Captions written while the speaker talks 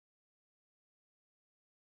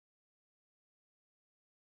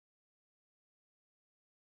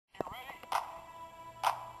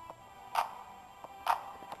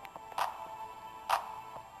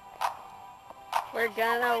We're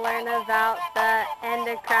gonna learn about the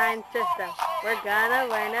endocrine system. We're gonna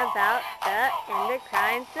learn about the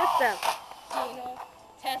endocrine system. Adrenal,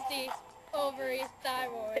 testes, ovaries,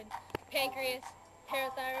 thyroid, pancreas,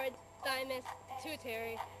 parathyroid, thymus,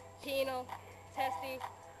 pituitary, penile, testes,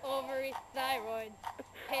 ovaries, thyroid,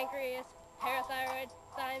 pancreas, parathyroid,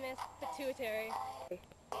 thymus, pituitary.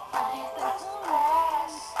 Produce the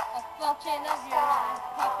hormones, a function of your life,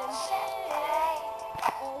 pop and day,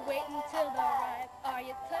 or wait until they're ripe. Are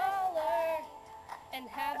you taller and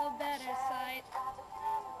have a better sight?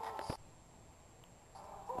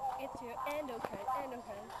 It's your endocrine.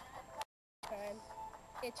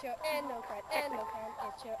 It's your endocrine.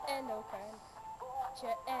 It's your endocrine. It's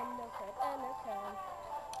your endocrine.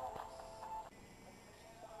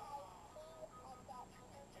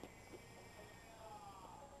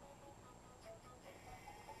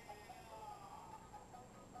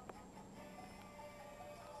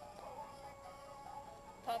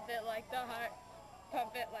 Pump it like the heart.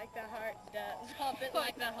 Pump it like the heart does. Pump it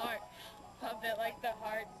like the heart. Pump it like the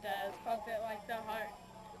heart does. Pump it like the heart.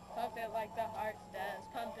 Pump it like the heart does.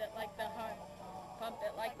 Pump it like the heart. Pump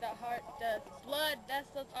it like the heart does. Blood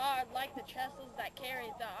vessels are like the trestles that carry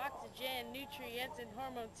the oxygen, nutrients, and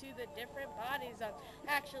hormones to the different bodies.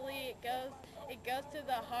 Actually, it goes to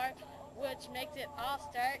the heart, which makes it all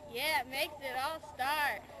start. Yeah, it makes it all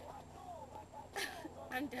start.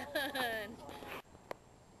 I'm done.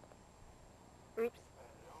 Oops.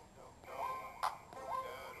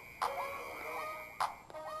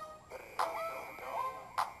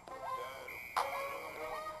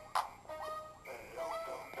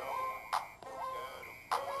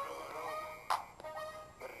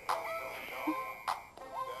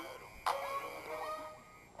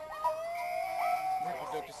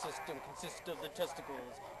 Reproductive system consists of the testicles,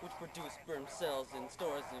 which produce sperm cells and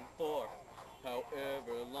stores them for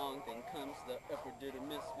however long. Then comes the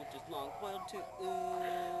epididymis, which is long coiled tubes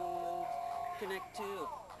connect to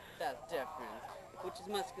that deferens, which is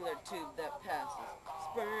muscular tube that passes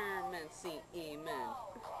sperm and semen.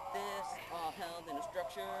 This all held in a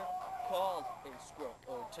structure called a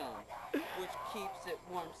scrotum, which keeps it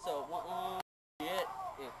warm. So once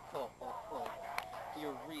it cold.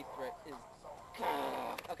 Urethra is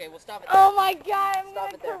okay, we'll stop it there. Oh my god, I'm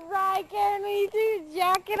gonna cry. Can we do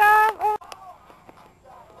jack it off? Oh.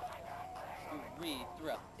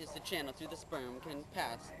 Urethra is the channel through the sperm can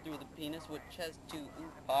pass through the penis, which has two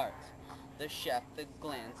parts. The shaft, the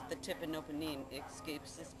glands, the tip and opening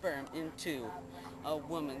escapes the sperm into a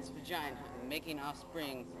woman's vagina, making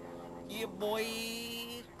offspring. Yeah, boy!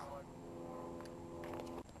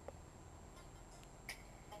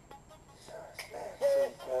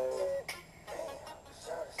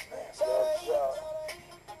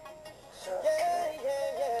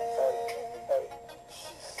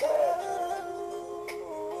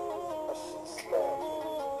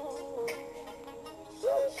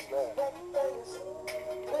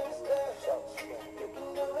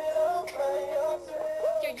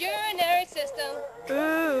 Your urinary system.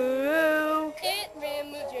 Ooh. It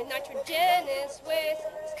removes your nitrogenous waste.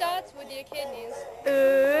 Starts with your kidneys. Ooh.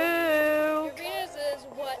 Your ureters is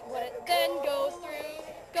what it then goes through.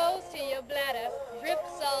 Goes to your bladder.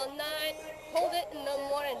 Rips all night. Hold it in the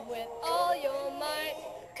morning with all your might.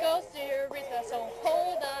 Goes to your urethra, so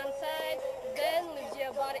hold on tight. Then leaves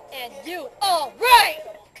your body and you all right.